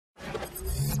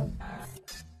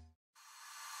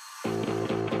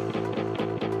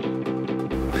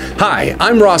Hi,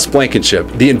 I'm Ross Blankenship,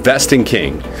 the Investing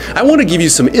King. I want to give you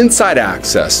some inside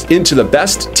access into the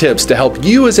best tips to help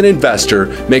you as an investor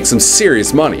make some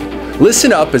serious money.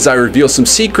 Listen up as I reveal some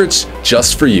secrets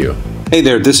just for you. Hey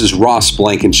there, this is Ross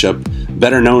Blankenship,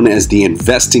 better known as the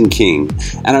Investing King,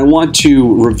 and I want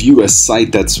to review a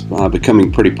site that's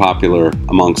becoming pretty popular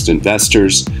amongst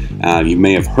investors. You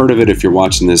may have heard of it if you're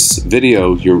watching this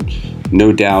video. You're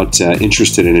no doubt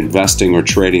interested in investing or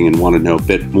trading and want to know a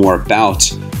bit more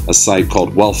about a site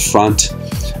called Wealthfront.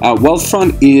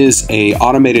 Wealthfront is an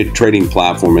automated trading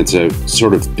platform. It's a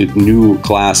sort of new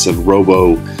class of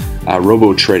robo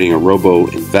trading or robo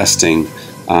investing,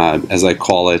 as I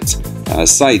call it,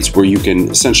 sites where you can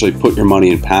essentially put your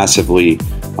money in passively,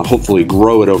 hopefully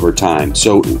grow it over time.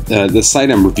 So the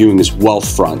site I'm reviewing is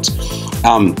Wealthfront.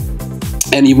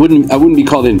 And I wouldn't be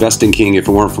called the Investing King if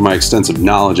it weren't for my extensive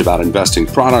knowledge about investing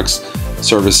products,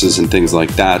 services, and things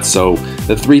like that. So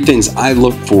the three things I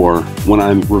look for when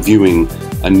I'm reviewing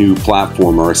a new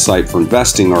platform or a site for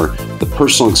investing are the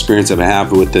personal experience I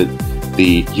have with it,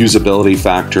 the usability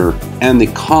factor, and the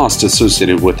cost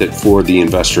associated with it for the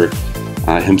investor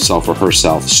himself or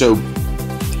herself. So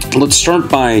let's start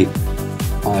by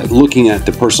looking at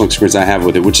the personal experience I have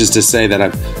with it, which is to say that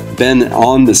I've been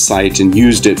on the site and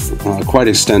used it quite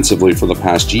extensively for the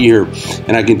past year,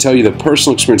 and I can tell you the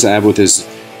personal experience I have with this,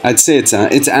 I'd say it's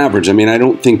average. I mean, I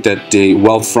don't think that the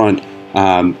Wealthfront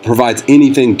provides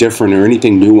anything different or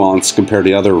anything nuanced compared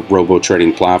to other robo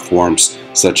trading platforms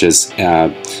such as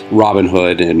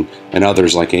Robinhood and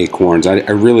others like Acorns.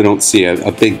 I really don't see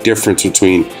a big difference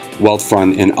between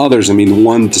Wealthfront and others. I mean,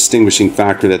 one distinguishing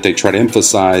factor that they try to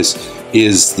emphasize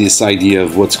is this idea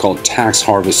of what's called tax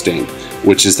harvesting,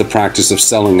 which is the practice of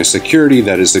selling a security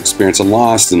that has experienced a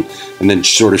loss and then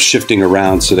sort of shifting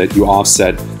around so that you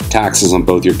offset taxes on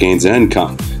both your gains and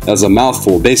income. That's a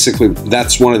mouthful. Basically,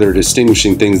 that's one of their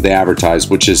distinguishing things they advertise,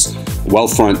 which is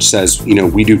Wealthfront says, you know,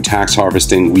 we do tax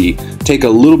harvesting. We take a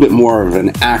little bit more of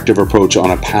an active approach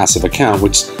on a passive account,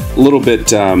 which is a little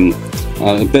bit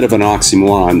a bit of an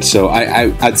oxymoron. So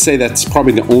I'd say that's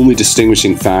probably the only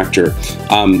distinguishing factor.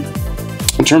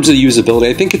 In terms of the usability,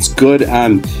 I think it's good.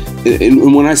 And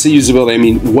when I say usability, I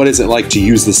mean, what is it like to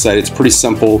use the site? It's pretty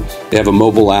simple. They have a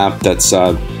mobile app that's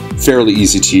fairly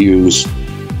easy to use.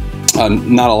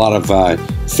 Not a lot of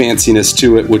fanciness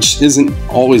to it, which isn't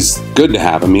always good to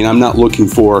have. I mean, I'm not looking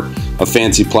for a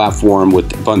fancy platform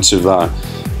with a bunch of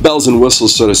bells and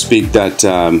whistles, so to speak, that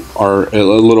are a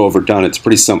little overdone. It's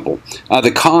pretty simple.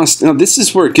 The cost, now this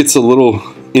is where it gets a little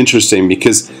interesting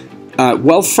because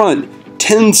Wealthfront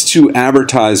tends to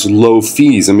advertise low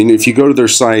fees. I mean, if you go to their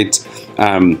site,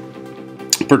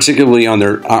 particularly on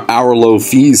their hour low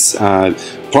fees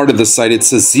part of the site, it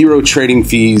says zero trading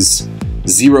fees,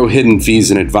 zero hidden fees,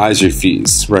 and advisory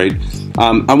fees, right?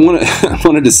 I want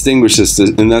to distinguish this,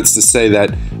 and that's to say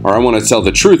that, or I want to tell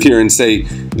the truth here and say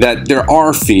that there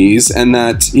are fees, and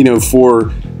that, you know,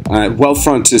 for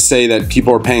Wealthfront to say that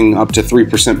people are paying up to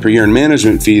 3% per year in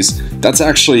management fees, that's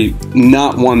actually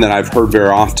not one that I've heard very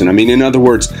often. I mean, in other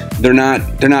words, they're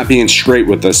not being straight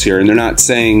with us here, and they're not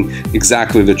saying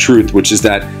exactly the truth, which is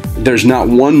that there's not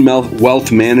one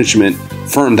wealth management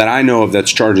firm that I know of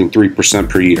that's charging 3%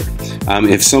 per year.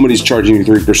 If somebody's charging you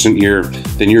 3% a year,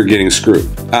 then you're getting screwed.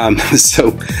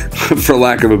 So, for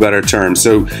lack of a better term,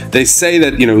 so they say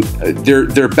that, you know,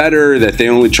 they're better, that they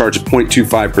only charge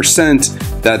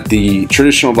 0.25%, that the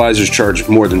traditional advisors charge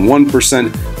more than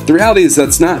 1%. The reality is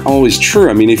that's not always true.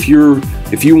 I mean, if you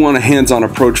want a hands-on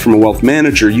approach from a wealth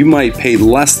manager, you might pay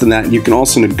less than that, and you can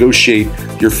also negotiate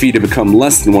your fee to become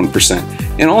less than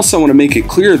 1%. And also, I want to make it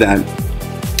clear that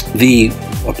the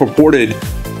purported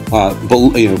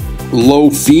low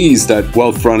fees that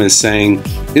Wealthfront is saying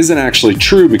isn't actually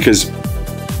true, because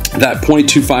that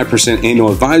 0.25%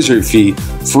 annual advisory fee,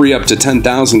 free up to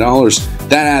 $10,000,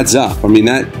 that adds up. I mean,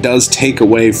 that does take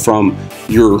away from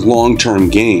your long-term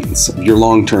gains, your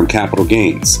long-term capital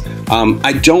gains.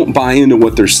 I don't buy into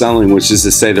what they're selling, which is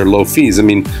to say they're low fees. I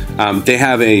mean, they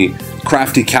have a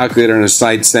crafty calculator on a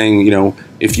site saying, you know,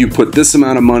 if you put this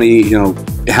amount of money, you know,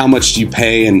 how much do you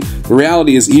pay? And the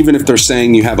reality is, even if they're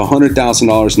saying you have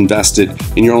 $100,000 invested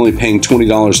and you're only paying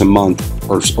 $20 a month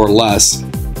or less,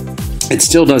 it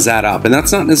still does add up. And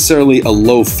that's not necessarily a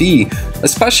low fee,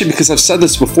 especially because I've said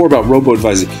this before about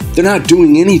robo-advising. They're not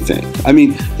doing anything. I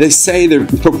mean, they say they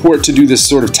purport to do this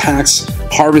sort of tax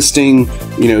harvesting,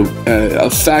 you know,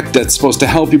 effect that's supposed to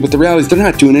help you, but the reality is they're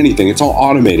not doing anything. It's all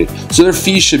automated. So their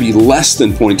fees should be less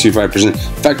than 0.25%. In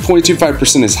fact,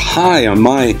 0.25% is high on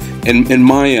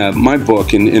my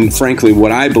book, and frankly,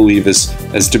 what I believe is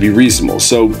as to be reasonable.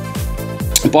 So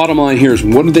the bottom line here is,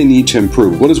 what do they need to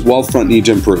improve? What does Wealthfront need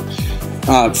to improve?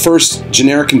 first,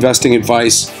 generic investing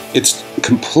advice. It's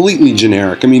completely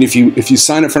generic. I mean, if you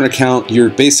sign up for an account, you're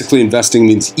basically investing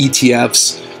in these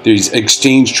ETFs, these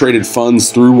exchange traded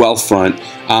funds through Wealthfront,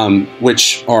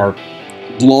 which are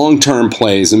long-term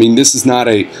plays. I mean, this is not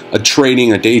a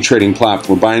day trading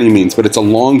platform by any means, but it's a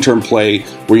long-term play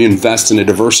where you invest in a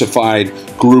diversified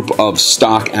group of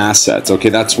stock assets. Okay,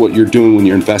 that's what you're doing when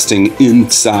you're investing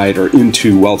inside or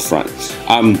into Wealthfront.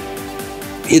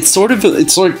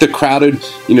 It's like the crowded,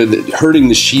 herding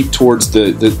the sheep towards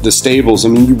the stables. I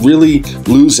mean, you really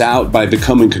lose out by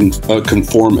becoming a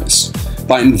conformist.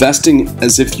 By investing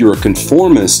as if you're a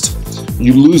conformist,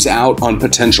 you lose out on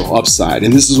potential upside.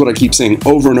 And this is what I keep saying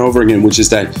over and over again, which is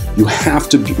that you have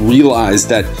to realize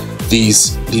that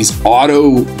these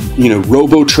auto,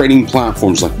 robo trading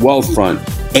platforms like Wealthfront,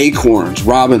 Acorns,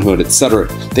 Robinhood, etc.,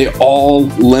 they all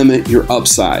limit your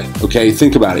upside. Okay,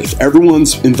 think about it. If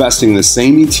everyone's investing in the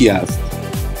same ETF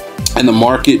and the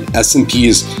market S&P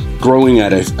is growing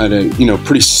at a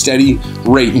pretty steady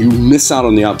rate, you miss out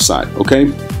on the upside.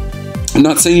 Okay. I'm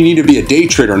not saying you need to be a day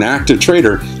trader, an active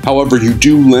trader. However, you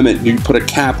put a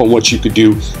cap on what you could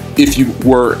do if you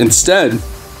were instead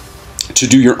to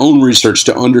do your own research,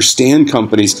 to understand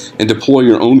companies and deploy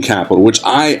your own capital, which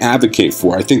I advocate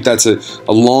for. I think that's a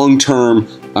long-term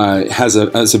has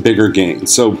a bigger gain.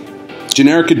 So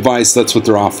generic advice, that's what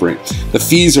they're offering. The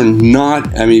fees are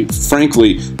not, I mean,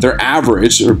 frankly, they're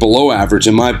average or below average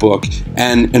in my book.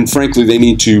 And frankly, they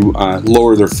need to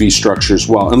lower their fee structure as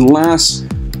well. And last,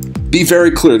 be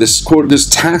very clear, this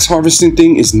tax harvesting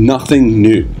thing is nothing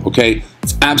new, okay?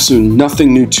 It's absolutely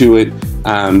nothing new to it.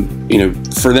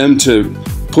 For them to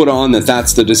put on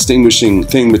that's the distinguishing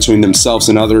thing between themselves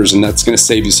and others, and that's going to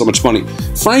save you so much money.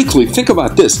 Frankly, think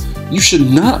about this. You should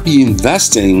not be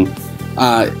investing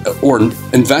or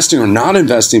not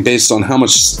investing based on how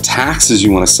much taxes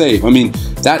you want to save. I mean,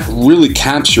 that really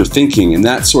caps your thinking, and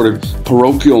that sort of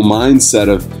parochial mindset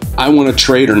of I want to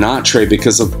trade or not trade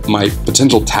because of my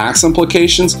potential tax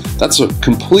implications. That's a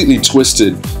completely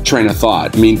twisted train of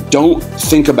thought. I mean, don't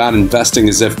think about investing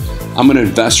as if I'm going to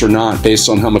invest or not based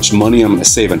on how much money I'm going to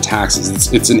save in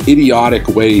taxes. It's an idiotic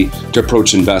way to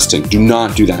approach investing. Do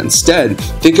not do that. Instead,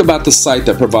 think about the site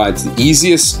that provides the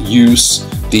easiest use,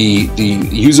 the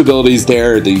usability is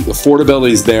there, the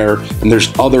affordability is there, and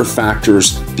there's other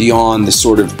factors beyond the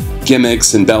sort of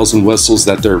gimmicks and bells and whistles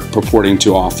that they're purporting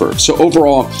to offer. So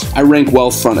overall, I rank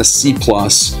Wealthfront a C+.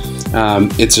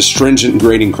 It's a stringent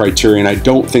grading criteria, and I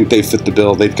don't think they fit the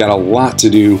bill. They've got a lot to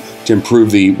do to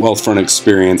improve the Wealthfront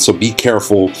experience, so be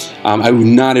careful. I would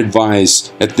not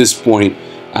advise at this point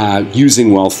using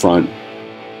Wealthfront.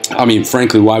 I mean,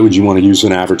 frankly, why would you want to use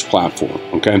an average platform,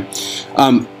 okay?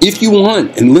 If you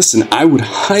want, and listen, I would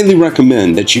highly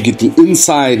recommend that you get the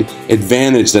inside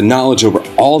advantage, the knowledge over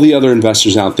all the other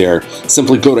investors out there.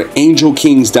 Simply go to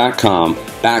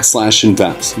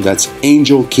angelkings.com/invest. That's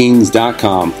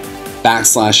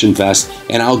angelkings.com/invest,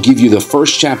 and I'll give you the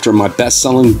first chapter of my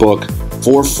best-selling book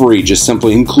for free. Just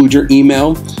simply include your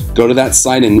email, go to that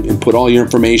site and put all your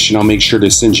information. I'll make sure to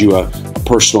send you a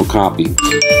personal copy.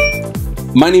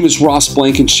 My name is Ross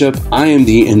Blankenship. I am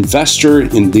the investor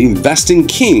and the investing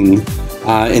king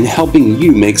in helping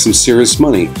you make some serious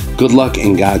money. Good luck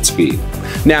and Godspeed.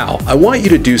 Now, I want you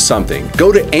to do something.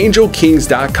 Go to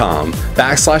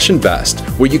angelkings.com/invest,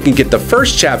 where you can get the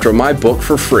first chapter of my book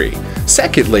for free.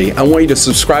 Secondly, I want you to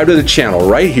subscribe to the channel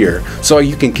right here so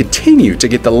you can continue to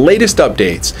get the latest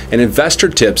updates and investor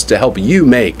tips to help you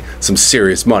make some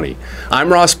serious money.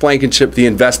 I'm Ross Blankenship, the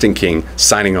Investing King,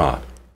 signing off.